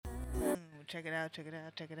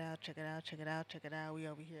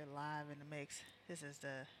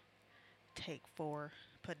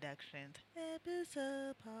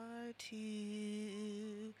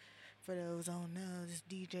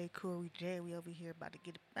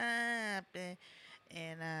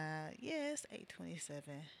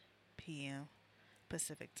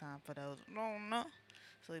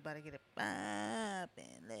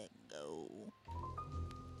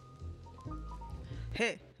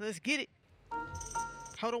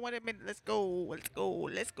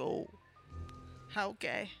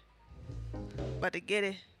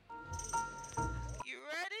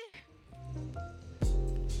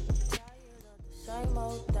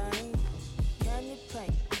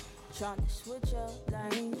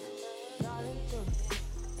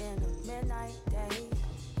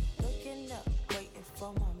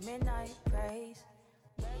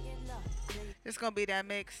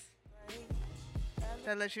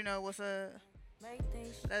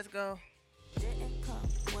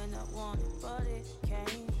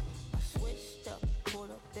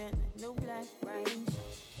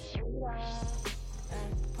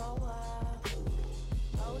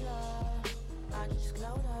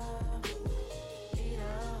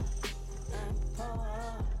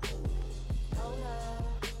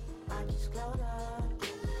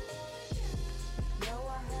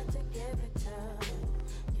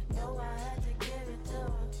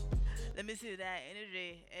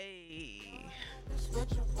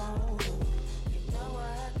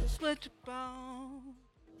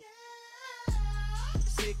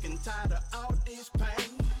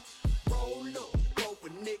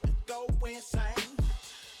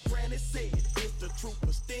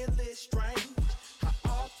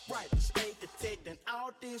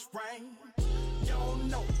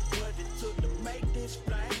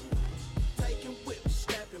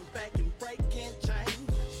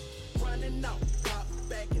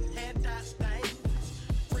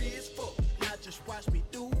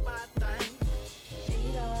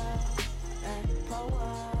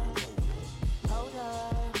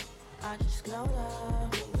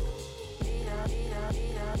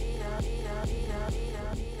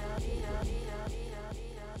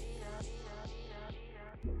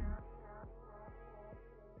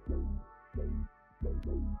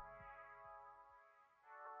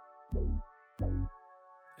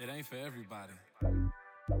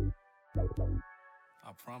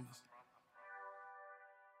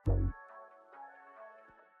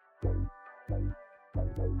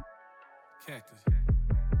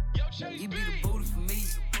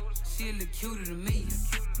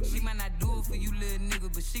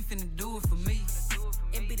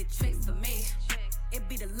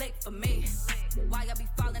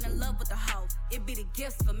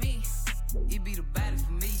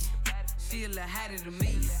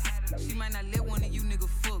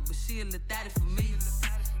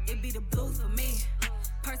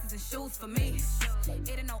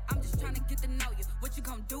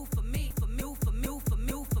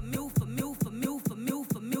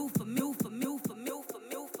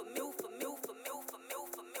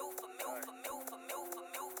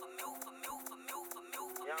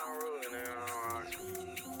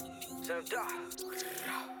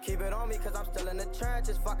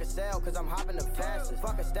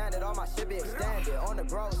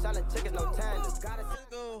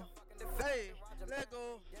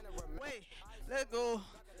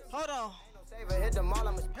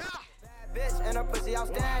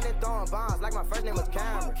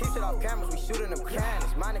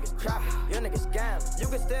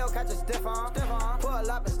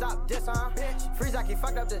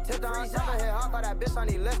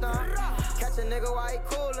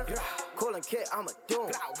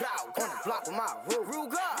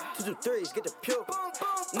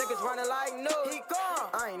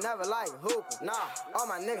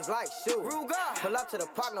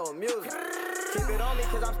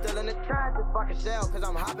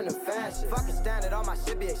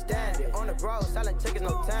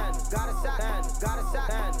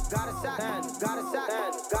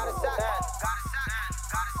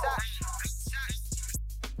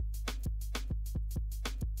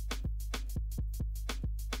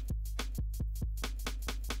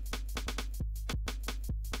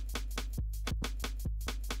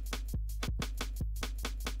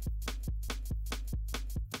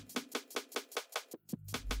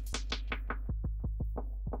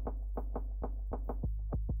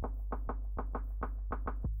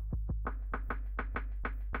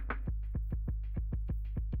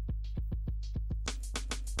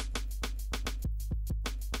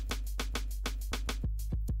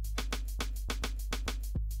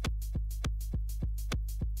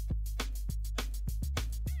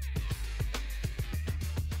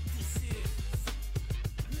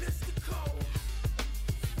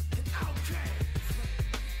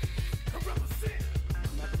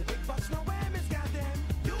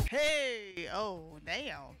Hey, oh,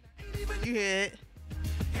 damn. You hit.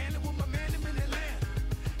 And it was my man in Atlanta.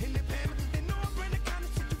 Independent, they know I bring the kind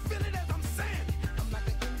of shit you feel it as I'm saying. I'm like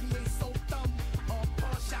an NBA soul thumb, all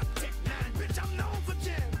ball shot, tech nine. Bitch, I'm known for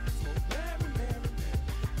jam. Smoke Mary.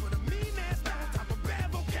 With a mean ass style, top of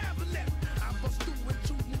bad vocabulary. I bust through and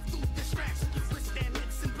shoot, move through distraction. Withstand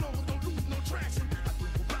hits and blows, don't lose no traction. I do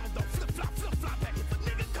around, don't flip flop back. If a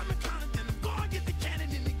nigga coming clowning, then I'm gonna get the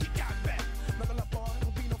cannon and then get got back. Level up, boy,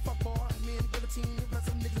 don't be no fuck boy. Me and the guillotine, run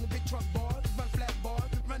some niggas in a big truck, boy. Run flat, boy,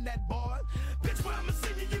 run that boy. Bitch, where I'm a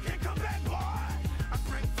senior, you can't come back, boy. I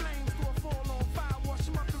bring flames to a fall on fire, wash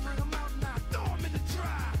them up and ring them out, now I throw them in the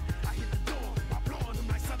dry. I hit the door, I blowing them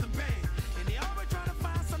like Southern Band. And they always trying to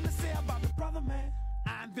find something to say about the brother, man.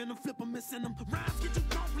 I ain't been a flipper, missing them. Rhymes get you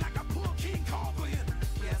drunk like I pull King Kong for him.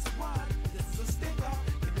 Guess what? This is a sticker.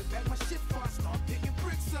 Give me back my shit before I start picking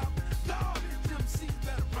bricks up. Dog, them MCs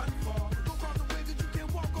better run for. Go across the way that you can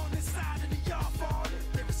walk on this side of the yard for.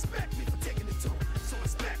 They respect me for taking it to them. So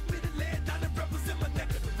expect me to lay it down and represent my neck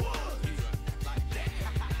of the woods. Like that.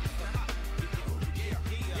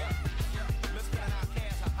 Let's get our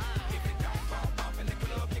cash high. If it don't fall off in the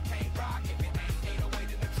club, you can't rock. If it ain't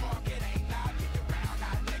 808 in the trunk, it ain't loud. Get around,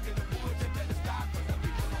 got a neck of the woods, you better stop. Cause the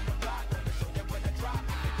people on the block wanna show you where to drop.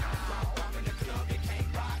 If it don't fall off in the club, you can't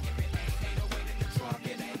rock. If it ain't 808 in the trunk,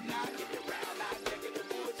 it ain't loud. Get around, got a neck of the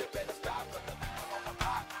woods, you better stop. Cause the people on the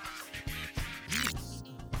block.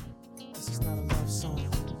 This is not a love song.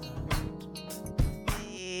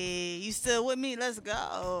 Hey, you still with me? Let's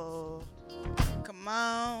go. Come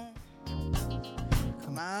on.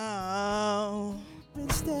 Come on. Been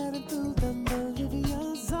staring through them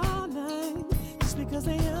Bolivians all night. Just because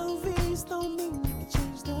they LVs don't mean we can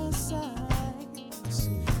change the size.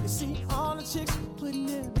 You see all the chicks putting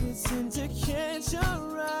their bits into catch your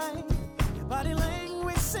right. Your body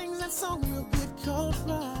language sings that song real good called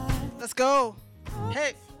Right. Let's go.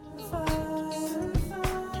 Hey.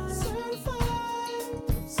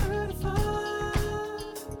 Certified.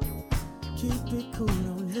 Keep it cool,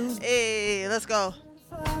 don't lose. Hey, let's go.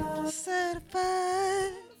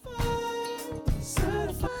 Certified.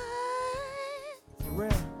 Certified. For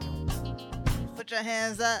real. Put your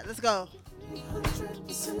hands up. Let's go.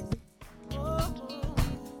 300%. Oh,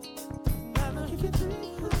 never give you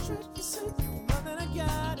 300%. More than I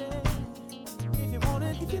got it. If you want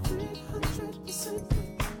it, give you 300%.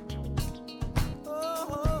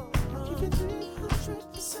 Oh, I'll give you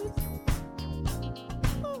 300%.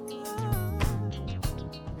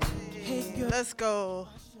 Hey, girl. Let's go.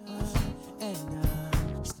 And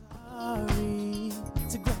I'm sorry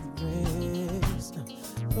to grab the rest.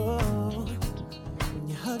 Oh, when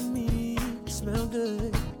you hug me, you smell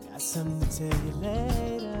good. Got something to tell you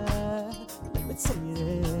later. Let me tell you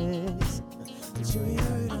this. But you ain't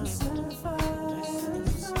heard I'm certified.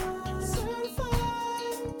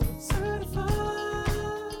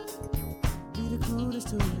 Be the coolest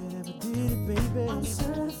who ever did it, baby. I'm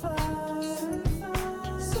certified.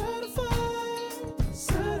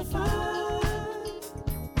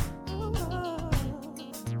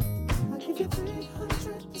 I'll give you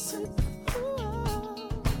 300%.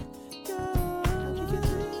 Girl, I'll give you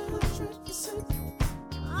 300%.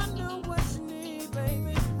 I know what you need,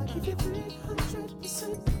 baby. I'll give you 300%.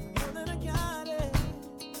 More than I got it.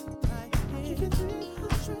 I'll give you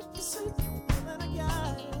 300%. More than I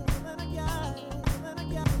got it. More than I got it. More than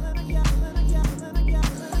I got it. More than I got it. More than I got it. More than I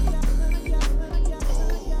got it. More than I got it. More than I got it.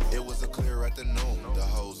 Oh, it was a clear afternoon. The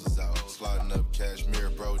hose is out. Sliding up cashmere,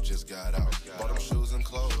 bro, just got out. Bought him shoes and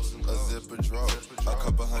clothes, a zipper drove. A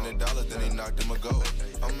couple $100, then he knocked him a gold.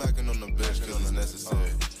 I'm macking on the bitch cause it's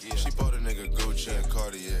necessary. She bought a nigga Gucci and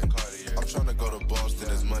Cartier. I'm tryna go to Boston,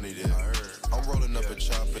 there's money there. I'm rolling up a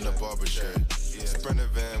chop in the barber chair. Sprinter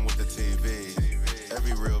van with the TV.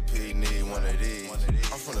 Every real P need one of these.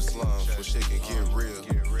 I'm from the slums where shit can get real.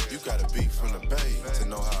 You gotta be from the Bay to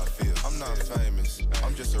know how I feel. I'm not famous,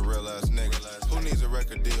 I'm just a real ass nigga. Who needs a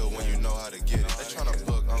record deal when you know how to get it? They tryna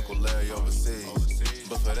book Uncle Larry overseas.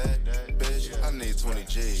 But for that, bitch, I need 20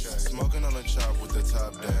 G's. Smoking on the chop with the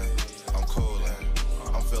top down. I'm coolin',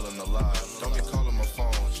 I'm feeling alive. Don't be calling my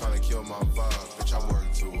phone, tryna kill my vibe. Bitch, I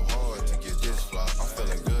work too hard to get this fly. I'm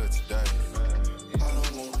feeling good today. I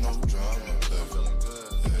don't want no drama,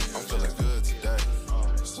 I'm feeling good today.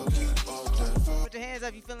 So keep all that. Put your hands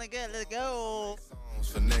up. You feeling good? Let's go. Songs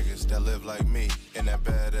for niggas that live like me. And that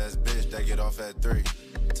badass bitch that get off at 3.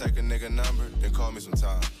 Take a nigga number, then call me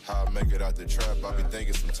sometime. How I make it out the trap, I be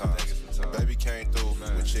thinking sometimes. Baby came through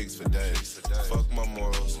with chicks for days. Fuck my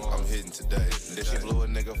morals, I'm hitting today. Then she blew a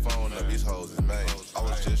nigga phone up, these hoes is made. I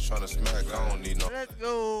was just tryna smack, I don't need no. Let's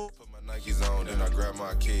go. Put my Nikes on, then I grab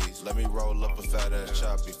my keys. Let me roll up a fat ass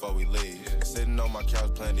chop before we leave. Sitting on my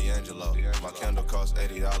couch playing D'Angelo. My candle cost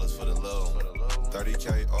 $80 for the little one.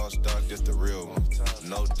 30K all stock, just the real one.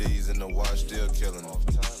 No D's in the watch, still killing them.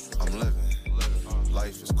 I'm living.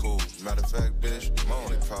 Life is cool. Matter of fact, bitch, my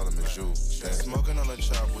only problem is you. And smoking on a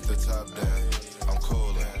chop with the top down. I'm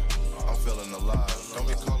coolin'. I'm feeling alive. Don't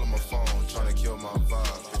be calling my phone, trying to kill my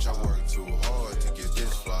vibe. Bitch, I work too hard to get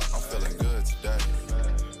this fly. I'm feeling good today.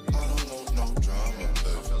 I don't want no drama,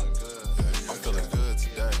 baby. I'm feeling good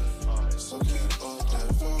today. So keep all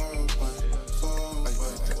that far away, far away,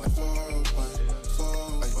 far away,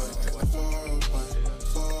 far away, far away,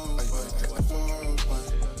 far away, far away, far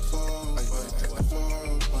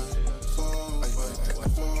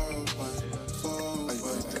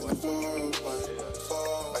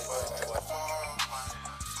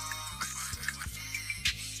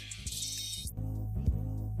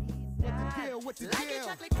What the deal? What the deal?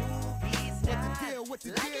 What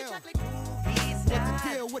the deal? What the deal?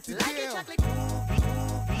 What the deal?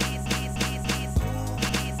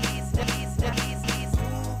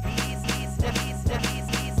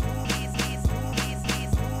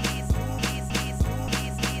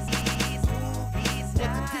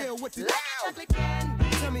 What the deal?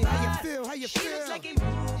 Tell me how you feel, how you feel.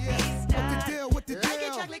 Yeah. What the deal? What the deal?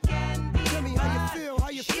 Tell me how you feel, how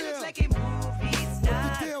you feel. What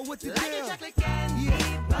the deal? What the deal?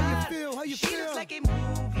 Yeah. How you feel, how you feel. Like a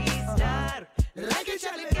movie star, like a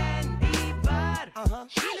chocolate candy bar.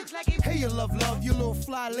 She looks like a Hey, you love, you little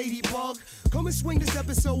fly ladybug. Come and swing this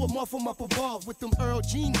episode with Muff from up above. With them Earl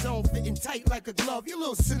jeans on, fitting tight like a glove. You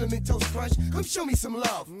little cinnamon toast crunch, come show me some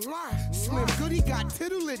love. Slim Goody got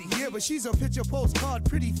tittle litty. Yeah, but she's a picture postcard,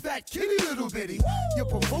 pretty fat kitty little bitty. You're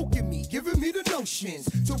provoking me, giving me the notions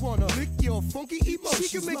to wanna lick your funky emotions.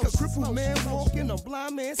 She can make a crippled man walk and a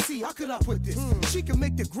blind man see. How could I put this? She can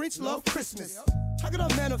make the Grinch love Christmas. How could I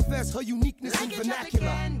manifest her uniqueness in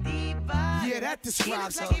vernacular? Yeah, that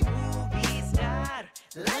describes her.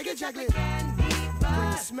 Like a chocolate candy bar. Bring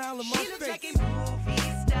a smile on my She looks face. like a movie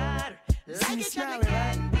star. Like a chocolate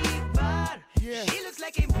candy bar. Yeah. She looks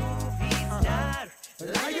like a movie star.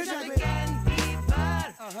 Like a chocolate candy bar.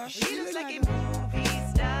 She looks like a movie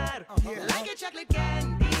star. Like a chocolate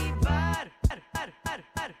candy bar.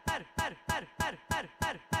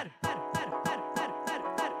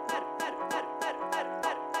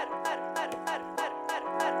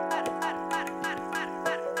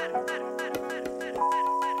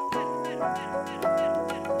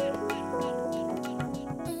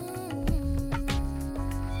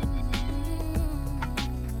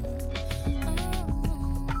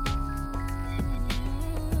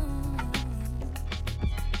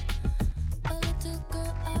 A little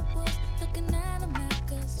girl, I was looking at a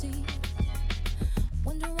magazine.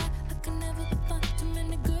 Wonder why I could never find too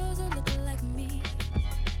many girls who look like me.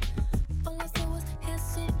 All I saw was hair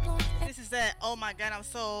so blonde. This is that oh my god, I'm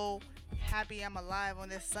so happy I'm alive on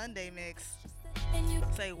this Sunday mix. And you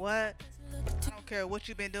Say what? I don't care what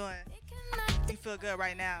you've been doing. You feel good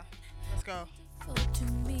right now. Let's go. beautiful to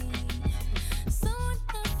me. Someone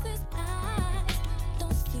else's eyes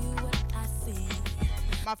don't see what I see.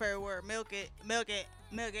 My favorite word, milk it, milk it,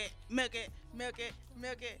 milk it, milk it, milk it,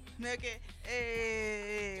 milk it, milk it.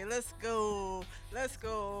 Hey, let's go, let's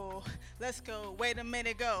go, let's go. Wait a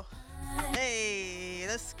minute, go. Hey,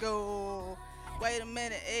 let's go. Wait a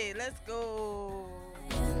minute, hey, let's go.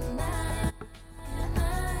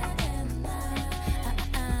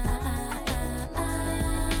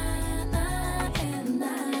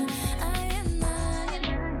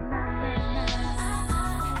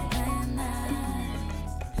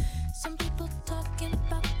 Some people talking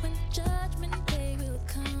about when judgment day will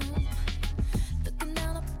come, looking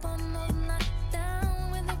down upon those knocked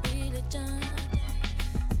down with a religion.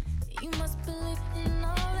 You must believe in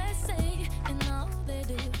all they say and all they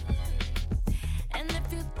do. And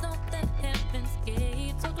if you don't, then heaven's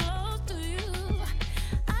gates are closed to you.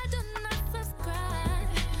 I do not subscribe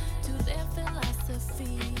to their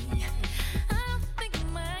philosophy. I don't think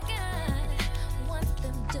my God wants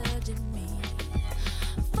them judging me.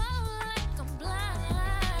 Fall like I'm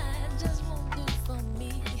blind, just won't do for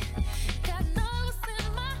me. God knows in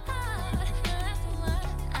my heart, that's what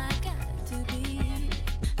I got to be.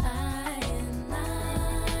 I and I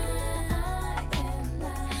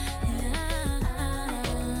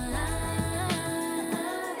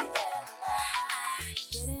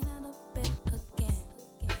getting out of bed again.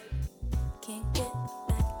 Can't get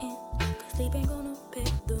back in, 'cause sleep ain't gonna pay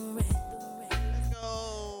the rent. Let's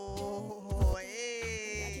go.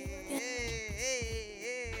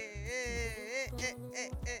 Hey,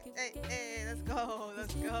 hey, let's go,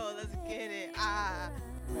 let's go, let's get it. Ah.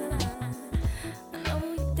 I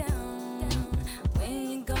know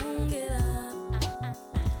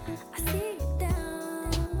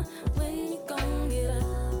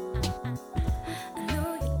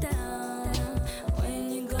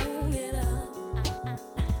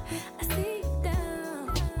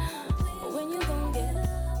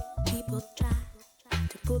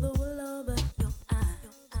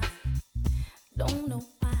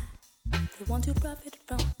want to profit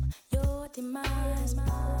from your demise.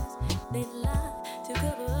 They lie to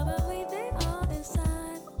cover up everything all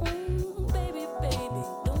inside. Baby, baby,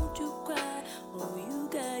 don't you cry. Oh, you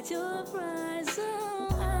got your prize. So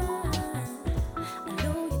I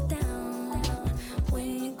know you're down.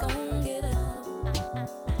 When you gon' get up?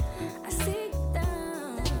 I see you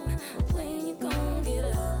down. When you gon' get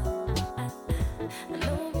up? I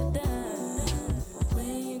know you're down.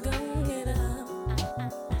 When you gon' get up?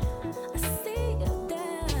 I see you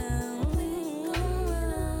down. When you gon' get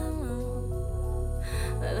up?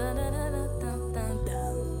 La la la la la dum dum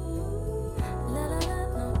dum. La la la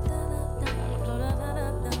dum dum dum. La la la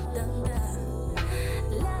dum dum dum.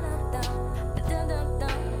 La la dum dum dum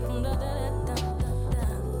dum. La la dum dum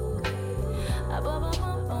dum. Ah ba ba ba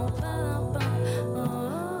ba ba ba.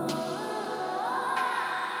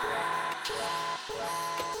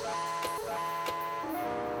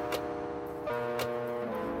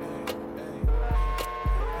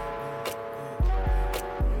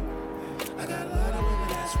 I got a lot of women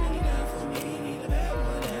that's really down for me. Need a bad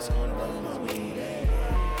one that's gonna roll my weed. Hey,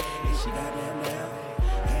 is she goddamn down?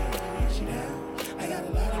 Hey, is she down? I got a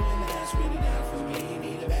lot of women that's really down for me.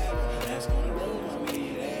 Need a bad one that's gonna roll my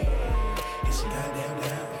weed. Hey, is she goddamn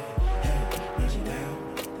down? Hey, is she down?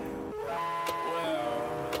 Well,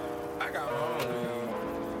 I got my own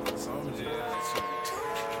weed, so I'm just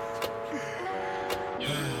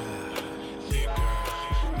Thick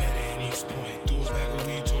girl, met her in East Point. Threw us back a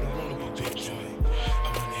weed, told her roll up a big joint. I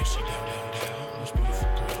wonder if she down, down, down. Most beautiful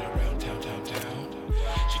girl around town, town, town.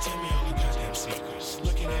 She tell me all the goddamn secrets,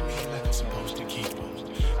 looking at me like I'm supposed to keep them.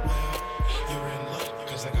 Well, you're in luck,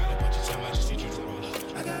 cause I got a bunch of time, I just need you to roll up.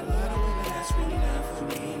 I got a lot of women that's really down for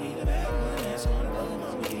me. Need a bad one that's gonna roll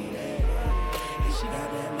my weed. Hey, is she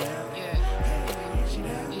goddamn down? Yeah. Hey, is she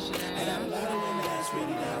down? Is she down? I got a lot of women that's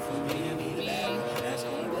really down for me. Need a bad one that's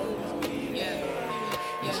gonna roll my weed.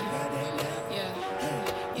 Yeah. Is she goddamn down?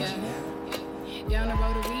 Down the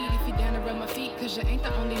road of weed, if you down to rub my feet, cause you ain't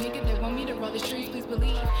the only nigga that want me to roll the streets, please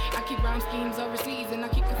believe. I keep rhyme schemes overseas, and I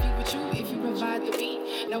keep confused with you if you provide the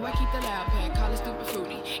beat. No, I keep the loud pack, call it stupid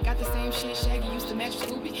fruity. Got the same shit Shaggy used to match with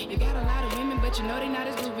Scooby. You got a lot of women, but you know they not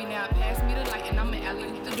as groovy. Now pass me the light, and I'm an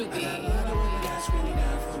alley with the doobie. I got a lot of women that's really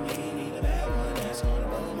down for me. Need a bad one that's gonna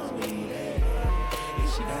roll my weed. Hey,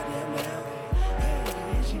 is she goddamn down?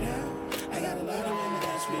 Hey, is she down? I got a lot of women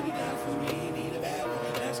that's really down for me. Need a bad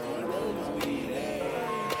one that's gonna roll my weed. Hey,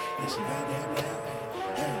 is she goddamn down?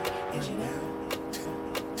 Hey, is she down?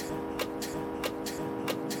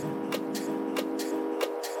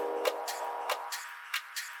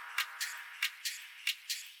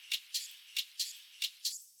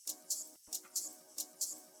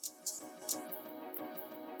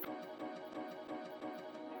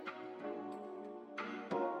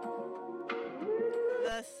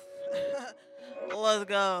 Let's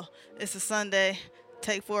go. It's a Sunday.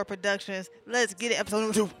 Take 4 Productions. Let's get it. Episode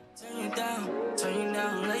number 2. Turn you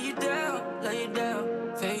down, lay you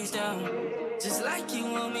down, face down, just like you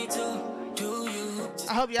want me to. Do you?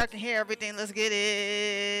 I hope y'all can hear everything. Let's get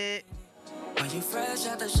it. Are you fresh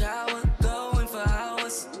out the shower, going for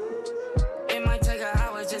hours? It might take an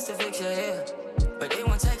hour just to fix your hair, but it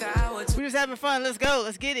won't take an hour to. We just having fun. Let's go.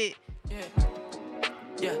 Let's get it.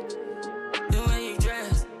 Yeah. The way you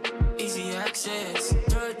dress, easy access.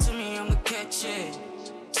 Throw it to me, I'ma catch it.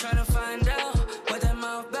 Tryna find out what that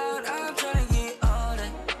mouth about. I'm tryna get all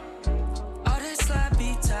that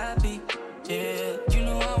sloppy toppy. Yeah, you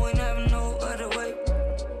know I wouldn't have no other way.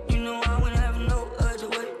 You know I wouldn't have no other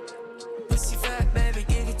way. Pussy fat, baby,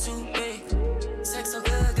 give it to me. Sex so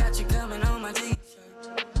good, got you coming on my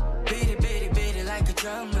t-shirt. Beat it like a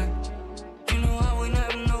drummer. You know I wouldn't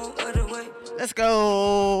have no other way. Let's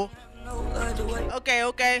go. No other way. Okay. I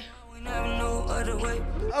wouldn't have no other way.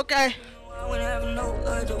 Okay. I wouldn't have no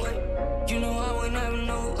other way. You know I wouldn't have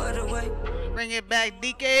no other way. Bring it back,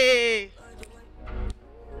 DK.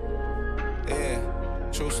 Yeah,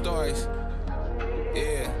 true stories.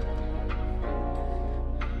 Yeah.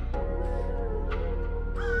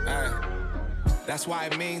 That's why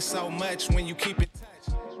it means so much when you keep in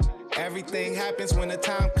touch. Everything happens when the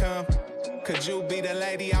time comes. Could you be the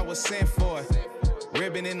lady I was sent for?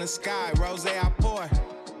 Ribbon in the sky, rose I pour.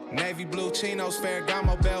 Navy blue chinos,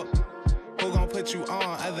 Ferragamo belt. Who gon' put you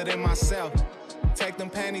on other than myself? Take them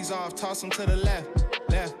panties off, toss them to the left.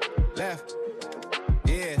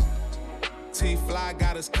 Yeah. T-Fly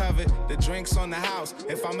got us covered, the drinks on the house,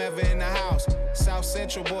 if I'm ever in the house. South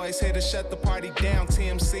Central boys here to shut the party down.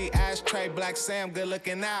 TMC, Ashtray, Black Sam, good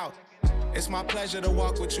looking out. It's my pleasure to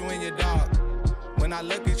walk with you and your dog. When I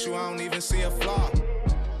look at you, I don't even see a flaw.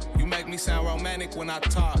 You make me sound romantic when I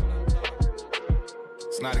talk.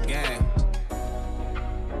 It's not a game.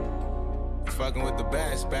 Fucking with the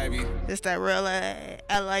best, baby. This that real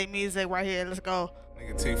LA music right here. Let's go.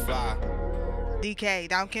 Nigga T-Fly. DK,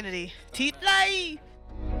 Dom Kennedy. T-Fly.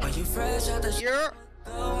 Are you fresh out the Yeah.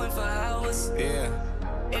 going for hours? Yeah.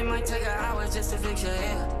 It might take an hour just to fix your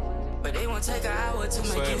hair, but it won't take an hour to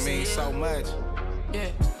So make you it means see so much. Yeah,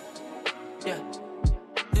 yeah.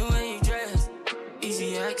 The way you dress,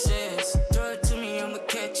 easy access. Throw it to me, I'ma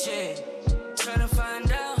catch it. Tryna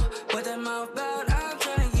find out what that mouth about. I'm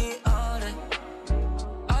tryna get all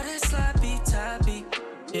that sloppy toppy.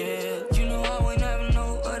 Yeah, you know I wouldn't have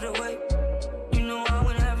no other way. You know I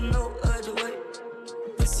wouldn't have no other way.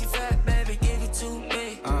 Pussy fat, baby, give it to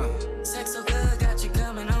me. Sex so good, got you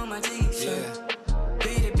coming on my t-shirt. Yeah.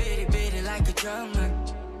 Beat it like a drummer.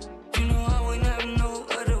 You know I wouldn't have no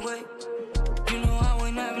other way. You know I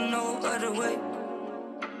wouldn't have no other way.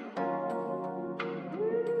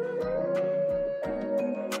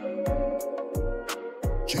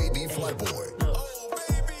 JD Flyboy.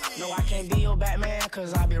 No, I can't be your Batman,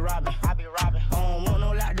 cause I be robbing. I don't want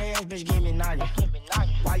no lap dance, bitch, give me noggin.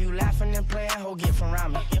 Why you laughing and playing, ho, get from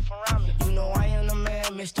around me. You know I am the man,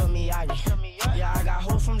 Mr. Miyagi. Yeah, I got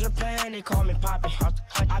hoes from Japan, they call me Poppy.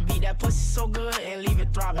 I beat that pussy so good and leave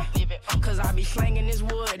it throbbing. Cause I be slanging this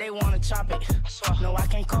wood, they wanna chop it. No, I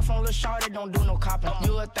can't cuff on Lil' Shorty, don't do no copping.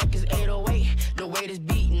 You would think it's 808, the way this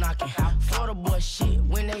beat knocking. Florida boy shit,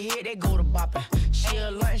 when they hit, they go to bopping. She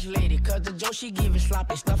a lunch lady, cause the Joe she give it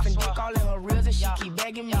sloppy. Stuffing dick all in her reels and she keep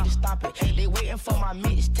begging me to stop it. They waiting for my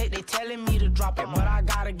mixtape, they telling me to drop it. But I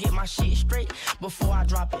gotta get my shit straight before I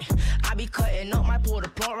drop it. I be cutting up, might pull the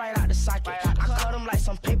plug right out the socket. I cut them like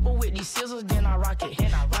some paper with these scissors, then I rock it.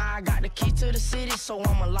 Now I got the key to the city, so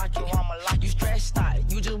I'ma lock it. You stressed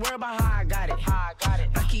out, you just worry about how I got it.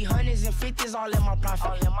 I keep hundreds and fifties all in my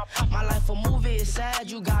profit. My life a movie, it's sad,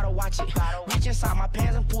 you gotta watch it. Reach inside my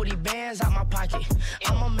pants and pull these bands out my pocket.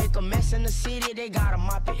 I'ma make a mess in the city, they gotta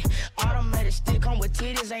mop it. Automatic stick come with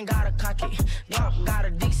titties, ain't gotta cock it. Got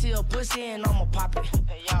a Dixie or pussy and I'ma pop it.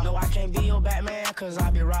 No, I can't be your Batman, cause I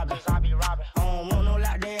be robbing. I don't want no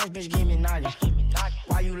lap dance, bitch, give me noggin.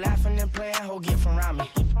 Why you laughing and playing, ho, get from around me.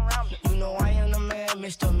 You know I am the man,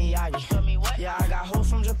 Mr. Miyagi. Yeah, I got hoes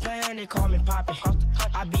from Japan, they call me Poppy.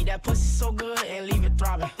 I beat that pussy so good and leave it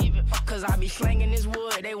throbbing. Cause I be slanging this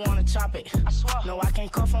wood, they wanna chop it. No, I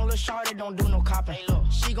can't cuff on Lil' Shorty, don't do no copping.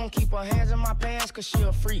 She gon' keep her hands in my pants cause she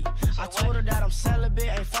a freak. I told her that I'm celibate,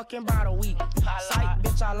 ain't fucking by the week. Psych,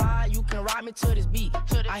 bitch, I lied, you can ride me to this beat.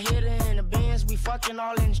 I hit her in the Benz, we fucking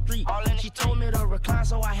all in the street. She told me to recline,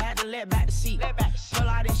 so I had to let back the seat. Pull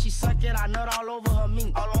out and she suck it, I nut all over her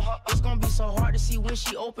meat. It's gonna be so hard to see when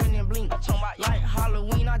she open and blink. Like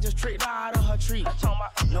Halloween, I just tricked her out of her tree.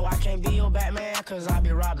 No, I can't be your Batman, cause I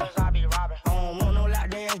be robbing. I don't want no lap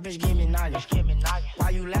dance, bitch, give me noggin. Why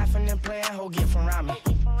you laughing and playing, ho, get from around me.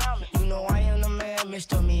 You know I am the man,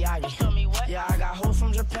 Mr. Miyagi. Yeah, I got hoes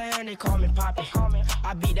from Japan, they call me Poppy.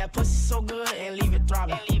 I beat that pussy so good and leave it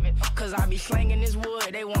throbbing. Cause I be slanging this wood,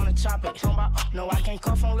 they wanna chop it. No, I can't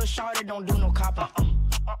cuff on Lil' Shorty, don't do no copping.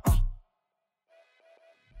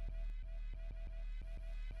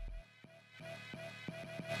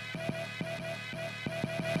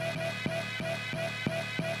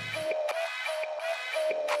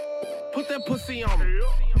 Put that pussy on me.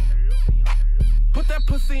 Put that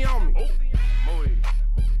pussy on me.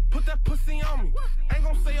 Put that pussy on me. Ain't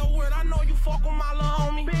gon' say a word, I know you fuck with my little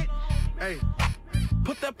homie. Hey,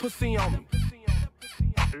 put that pussy on me.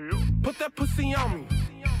 Put that pussy on me,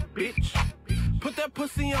 bitch. Put that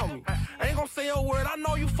pussy on me. Ain't gon' say a word, I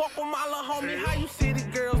know you fuck with my little homie. How you city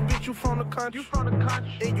girls, bitch, you from the country.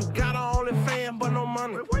 And you got a OnlyFans, but no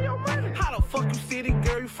money. Where your money? How the fuck you city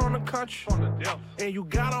girl, you from the country. And you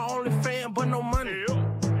got a OnlyFans, but no money.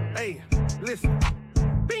 Hey, listen,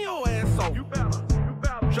 bring your ass over. You better.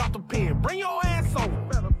 Drop the pen, bring your ass over.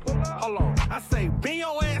 Hold on, I say bring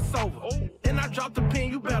your ass over. And I drop the pen,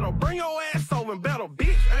 you better bring your ass over and better,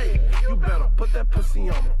 bitch. Hey, you better put that pussy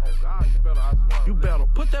on me. You better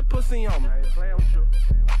put that pussy on me.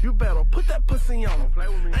 You better put that pussy on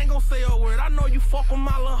me. Ain't gon' say a word, I know you fuck with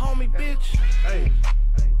my little homie, bitch. Hey,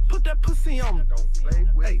 put that pussy on me.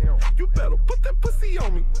 Hey, you better put that pussy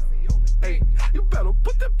on me. Hey, you better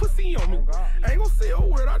put that pussy on me. Ain't gon' say a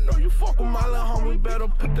word, I know you fuck with my little homie. Better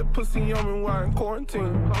put that pussy on me while in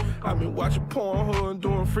quarantine. I been watching Pornhub and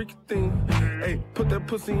doing freaky things. Hey, put that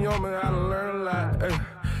pussy on me, I done learned a lot. Hey,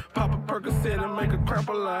 pop a Percocet and make her cramp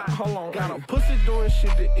a lot. Hold on, got a pussy doing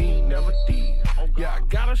shit that he ain't never did. Yeah, I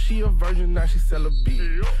got her, she a virgin, now she sell a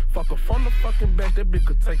beat. Fuck her from the fucking back, that bitch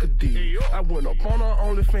could take a D. I went up on her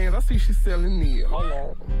OnlyFans, I see she selling it. Hold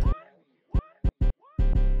on.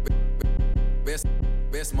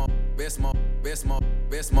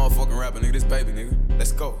 best motherfucking rapper, nigga. This baby, nigga.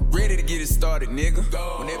 Let's go. Ready to get it started, nigga.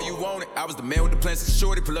 Go. Whenever you want it, I was the man with the plans to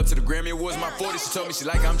shorty. Pull up to the Grammy Awards, my 40. She told me she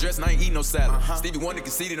like how I'm dressed and I ain't eat no salad. Stevie Wonder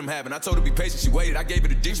conceded I'm having. I told her be patient, she waited. I gave her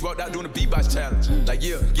the dick, she walked out doing the beatbox challenge. Like,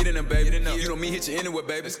 yeah, get in there, baby. You know me, hit you anywhere,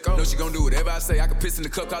 baby. Let's go. Know she gon' do whatever I say. I can piss in the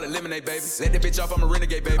cup, call it lemonade, baby. Let that bitch off, I'm a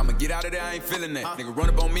renegade, baby. I'ma get out of there, I ain't feeling that. Nigga run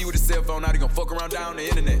up on me with a cell phone, now they gon' fuck around down the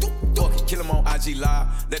internet. Fuck it, kill him on IG Live.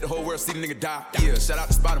 Let the whole world see the nigga die. Yeah, shout out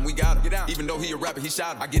to Spot him, we got him. Get out. Even though he a rapper, he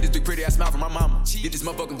shot him. I get this big pretty ass smile from my mama. Get this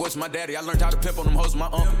motherfucking voice from my daddy. I learned how to pimp on them hoes with my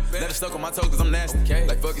uncle. Let her stuck on my toes cause I'm nasty. Okay.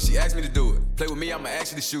 Like fuck it, she asked me to do it. Play with me, I'ma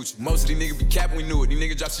actually shoot you. Most of these niggas be capping, we knew it. These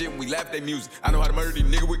niggas drop shit when we laugh at their music. I know how to murder these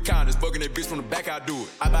niggas with condoms. Fucking that bitch from the back, I do it.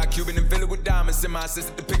 I buy a Cuban and fill it with diamonds. Send my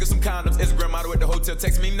assistant to pick up some condoms. Instagram model at the hotel,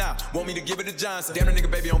 text me now. Want me to give it to Johnson. Damn, the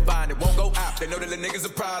nigga baby on fine, it won't go out. They know that the niggas a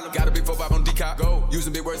problem. Got a big 4-5 on decop. Go.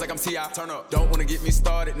 Using big words like I'm T.I. Turn up. Don't wanna get me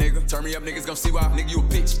started, nigga. Turn me up, niggas gon' see why. Nigga, you a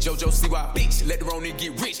bitch. JoJo, see why. Bitch, let the wrong nigga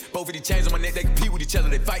get rich. Both of these chains on my neck, they compete with each other.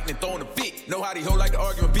 They fighting and throwing a fit. Know how these hoes like to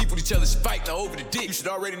argue and beef with each other. She fighting over the dick. You should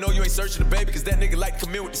already know you ain't searching the baby, cause that nigga like to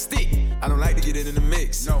come in with the stick. I don't like to get it in the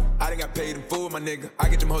mix. No, I done got paid in full, my nigga. I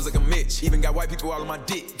get them hoes like a Mitch. Even got white people all on my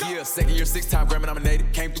dick. Yeah, second year, 6-time Grammy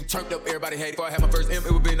nominated. Came through, turned up, everybody hated. Before I had my first M,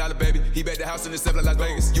 it was $1 billion, baby. He bet the house in the 7 like Las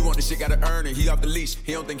Vegas. You want the shit, gotta earn it. He off the leash.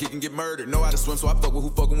 He don't think he can get murdered. Know how to swim, so I fuck with who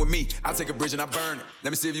fucking with me. I take a bridge and I burn it.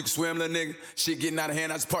 Let me see if you can swim, little nigga. Shit getting out of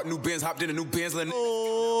hand. I just parked new Benz, hopped in a new Benz, little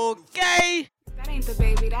nigga. Okay. That ain't the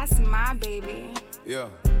baby, that's my baby. Yeah,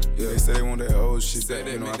 they say they want that old shit. That,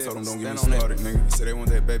 you know, I told them don't get me started, nigga. They say they want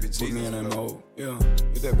that baby Jesus. Put me in that mode. Yeah,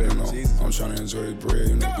 get that baby Jesus. I'm trying to enjoy the bread,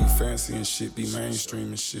 you know, be fancy and shit, be mainstream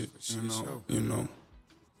and shit. You know.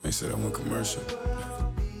 They said I went commercial.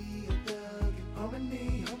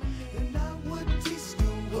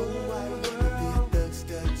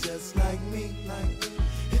 Just like me,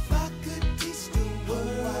 if I could teach the whole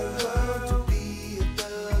world to be a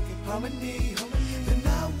thug in harmony, then I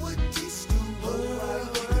would teach the whole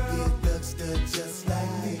world to be a thugster just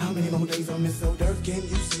like me. How many more days on this so dirt game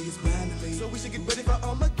you see is blind to me? So we should get ready for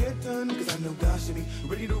Armageddon, cause I know God should be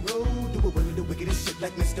ready to roll. Do it with the wickedest shit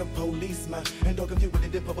like Mr. Policeman. And don't confuse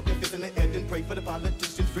with it, pop up your fist in the head and pray for the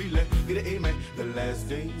politicians freely. Get an amen. The last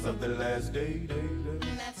days of the last day.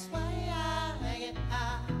 That's why I get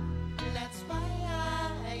high. That's why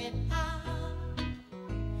I get high.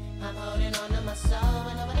 I'm holding on to my soul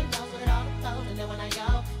and nobody knows what it all goes. And then when I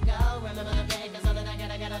go, remember the day, cause all that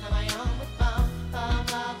I got on my own with phone,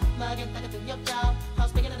 mugging, thugging through your door. I'm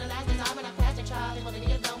speaking of the last days, I'm in a plastic trial. They wanted to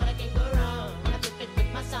get low, but I can't go wrong. When I flip it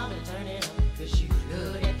with my song and turn it up. Cause she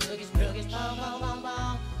good at cookies, boom.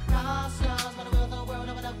 Crossroads, but I will the world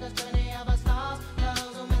over, cause too many of us lost.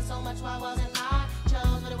 Those who meant so much while I wasn't I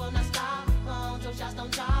chose, but it will not stop. Two shots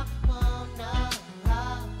don't drop.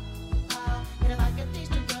 And if I could teach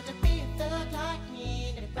the world to be a thug like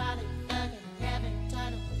me, then it probably doesn't have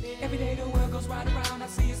eternal. Every day the world goes right around. I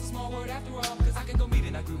see it's a small word after all. Cause I can go meet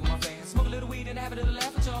and I agree with my fans. Smoke a little weed and have a little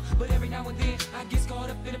laugh at y'all. But every now and then I get caught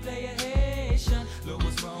up in a play of Haitian. Look,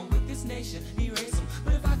 what's wrong with this nation? Erase them.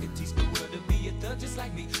 But if I could teach the world to be a thug just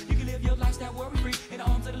like me, you can live your lifestyle worry free in the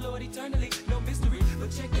arms of the Lord eternally. No mystery,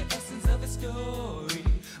 but check the essence of its story.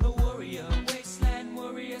 A warrior, wasteland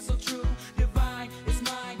warrior, so true, divine, it's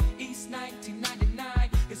mine. East 1999,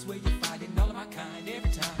 it's where you're finding all of my kind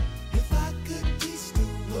every time. If I could teach the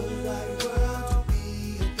whole wide world to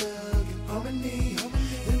be a thug in harmony,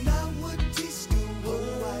 then I would teach the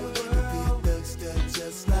whole wide world to be a thugster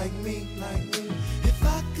just like me. If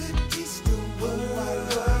I could teach the whole wide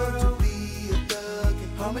world to be a thug in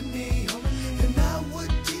harmony, then I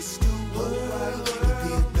would teach the whole wide world to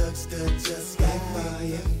be a thugster just like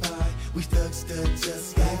me. We thugster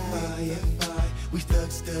just like me. We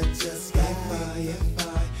thugster just like me.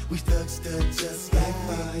 We thugster just like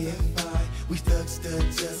me. We thugster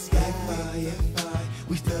just like me.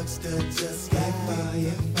 We thugster just like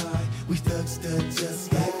me. We thugster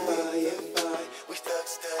just like me. We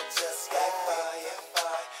thugster just like me.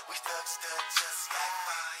 We thugster just like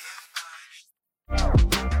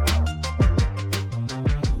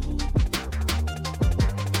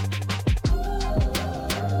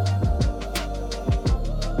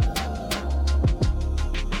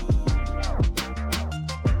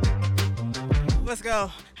Let's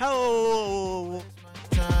go. Ho.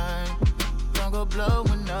 Time. Don't go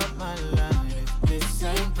blowing up my line. If this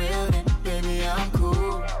ain't real, then baby, I'm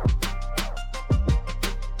cool.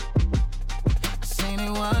 I've seen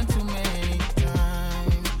it one too many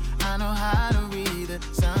times. I know how to read the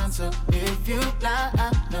signs, so if you lie,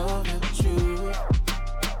 I know the truth.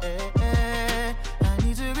 I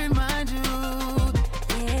need to remind you.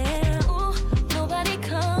 Yeah, ooh, nobody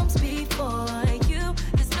comes before you.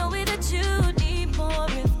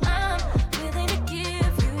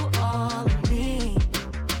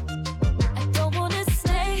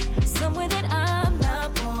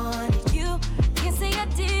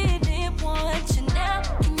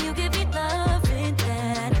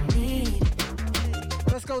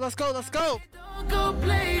 let's go, let's go. Don't go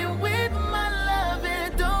playing with my love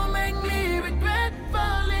and don't make me regret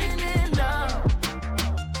falling in love.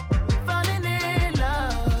 Falling in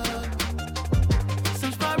love.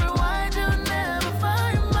 Some far rewind, you'll never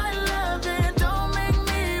find my love and don't make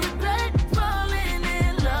me regret falling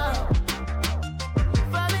in love.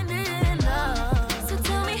 Falling in love. So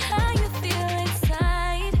tell me how you feel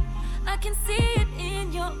inside. I can see it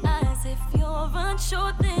in your eyes. If you're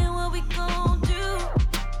unsure, then what we gon' do?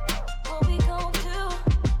 What we gon' do?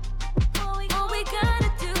 All we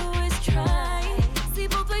gotta do is try. See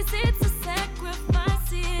both ways, it's a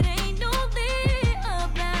sacrifice. It ain't only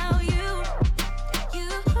about you.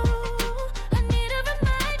 I need to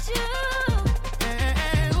remind you.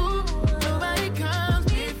 And ooh, nobody comes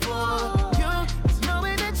before you. There's no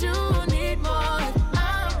way that you need more.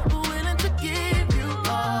 I'm willing to give you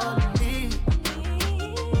all of me.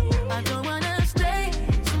 I don't wanna stay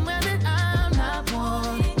somewhere that I'm not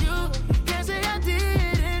wanting you. Can't say I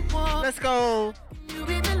didn't want Let's go. you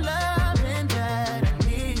be the loving that I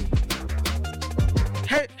need.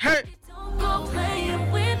 Hey, hey. Don't go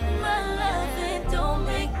playing with my love and don't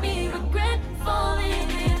make me regret falling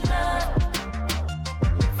in love.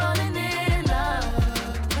 Falling in love.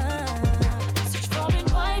 Search far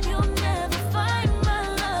and wide, you'll never find my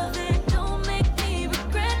love and don't make me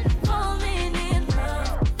regret falling in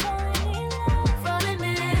love. Falling in love. Falling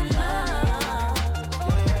in love.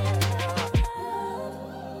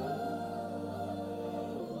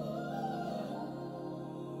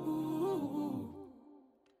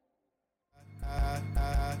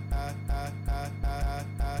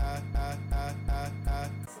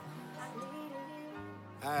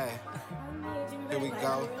 Hey, here we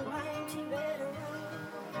go.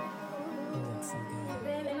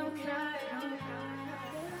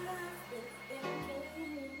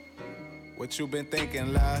 What you been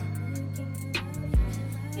thinking, love?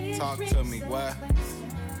 Talk to me, what?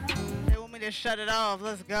 They want me to shut it off.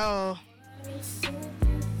 Let's go.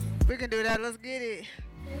 We can do that. Let's get it.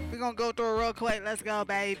 We're going to go through it real quick. Let's go,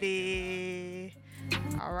 baby.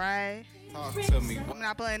 All right. Talk to me, I'm what?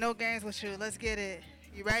 not playing no games with you. Let's get it.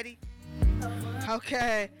 You ready?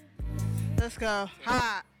 Okay. Let's go.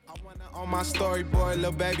 Hot. On my storyboard,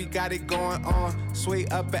 little baby got it going on.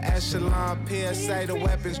 Sweet upper echelon, PSA, the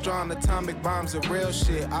weapons drawn. Atomic bombs are real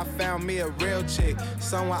shit. I found me a real chick,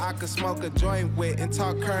 someone I could smoke a joint with and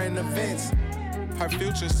talk current events. Her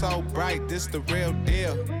future so bright, this the real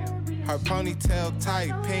deal. Her ponytail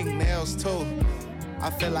tight, pink nails too. I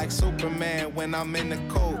feel like Superman when I'm in the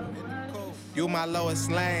coupe. You my Lois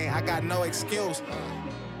Lane, I got no excuse.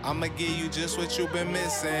 I'ma give you just what you been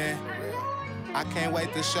missing. I can't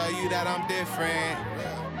wait to show you that I'm different.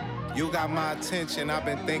 You got my attention, I've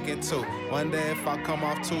been thinking too. Wonder if I come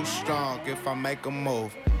off too strong, if I make a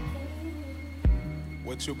move.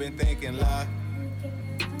 What you been thinking, love?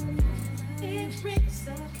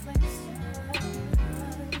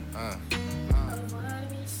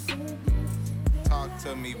 Talk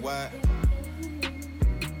to me, what?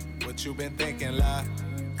 What you been thinking, love?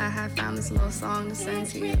 I have found this little song to send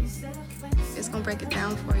to you. It's gonna break it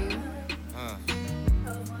down for you.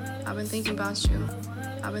 I've been thinking about you.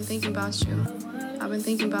 I've been thinking about you. I've been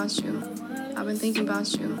thinking about you. I've been thinking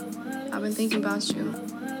about you. I've been thinking about you.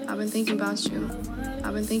 I've been thinking about you.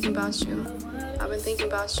 I've been thinking about you. I've been thinking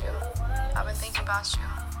about you. I've been thinking about you.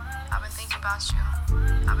 I've been thinking about you.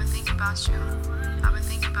 I've been thinking about you. I've been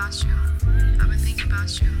thinking about you. I've been thinking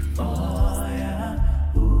about you. Oh yeah.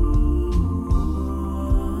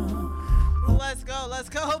 Let's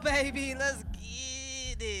go, baby. Let's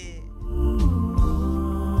get it.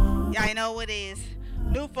 Y'all ain't know what it is.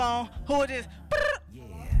 New phone. Who it is?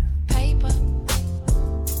 Paper.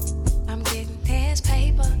 I'm getting this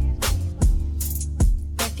paper.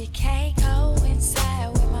 If you can't go inside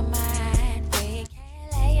with my mind, we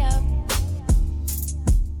can't lay up.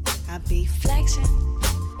 I be flexing.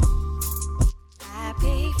 I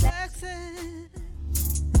be flexing.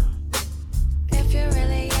 If you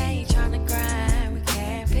really ain't tryna grind, we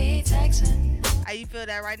can't be texting. How you feel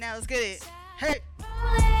that right now? Let's get it. Hey.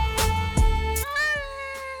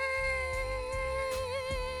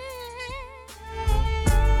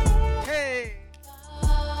 Hey.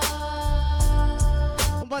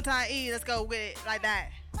 One more time, E. Let's go with it like that.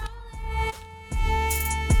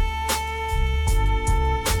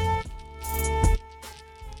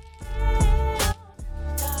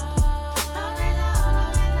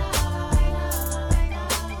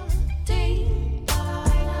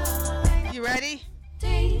 You ready?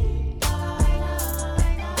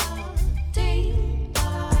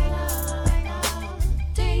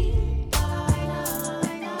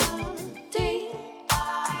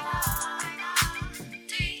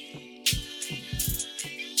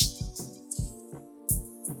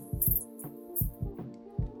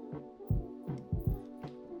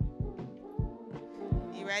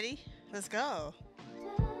 You ready? Let's go.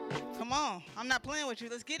 Come on. I'm not playing with you.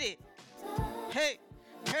 Let's get it. Hey,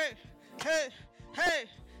 hey, hey, hey.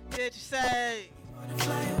 Did you say?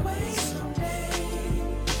 Fly away someday.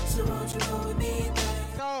 So won't you go with me?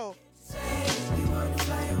 Go.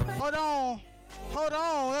 Hold on. Hold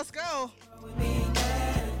on. Let's go. Did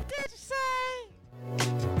you say?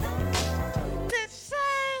 Did you say? Did you say?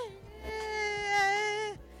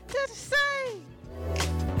 Did you say?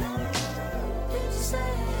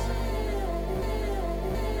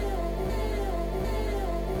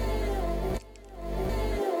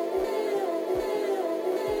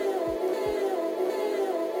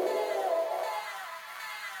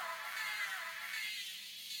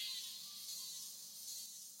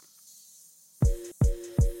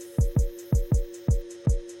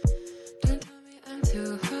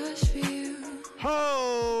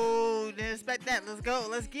 Oh, didn't expect that. Let's go.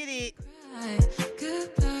 Let's get it.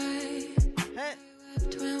 Goodbye. Hey.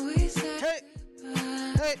 Hey.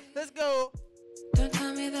 Hey. Let's go. Don't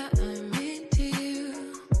tell me that I'm into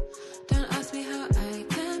you. Don't ask me how I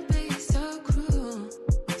can be so cruel.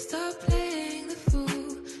 Stop playing the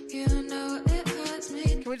fool. You know it hurts me.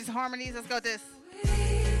 Can we just harmonies? Let's go with this.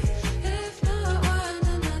 If not one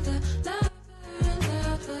another, lover and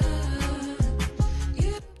lover.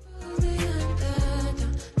 Yeah.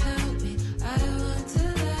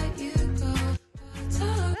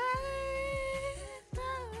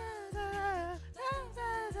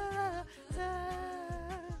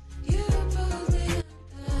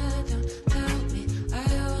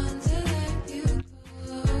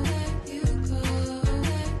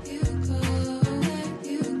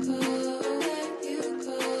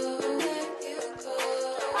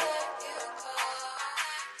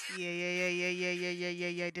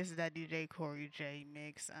 This is that DJ Corey J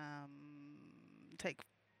mix. Take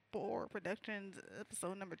 4 Productions,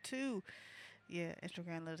 episode number 2. Yeah,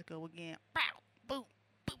 Instagram, let's go again. Bow, boom,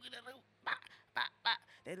 boom, bow, bow, bow.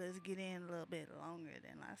 They let's get in a little bit longer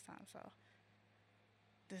than last time, so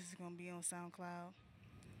this is gonna be on SoundCloud.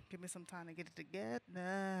 Give me some time to get it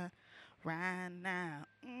together right now.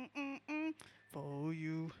 For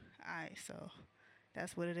you. Alright, so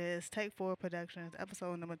that's what it is. Take 4 Productions,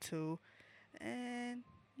 episode number 2. And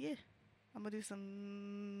yeah, I'm gonna do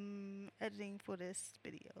some editing for this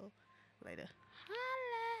video later.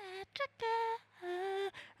 Holla at your girl.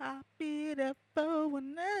 I'll be there for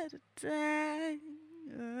another time.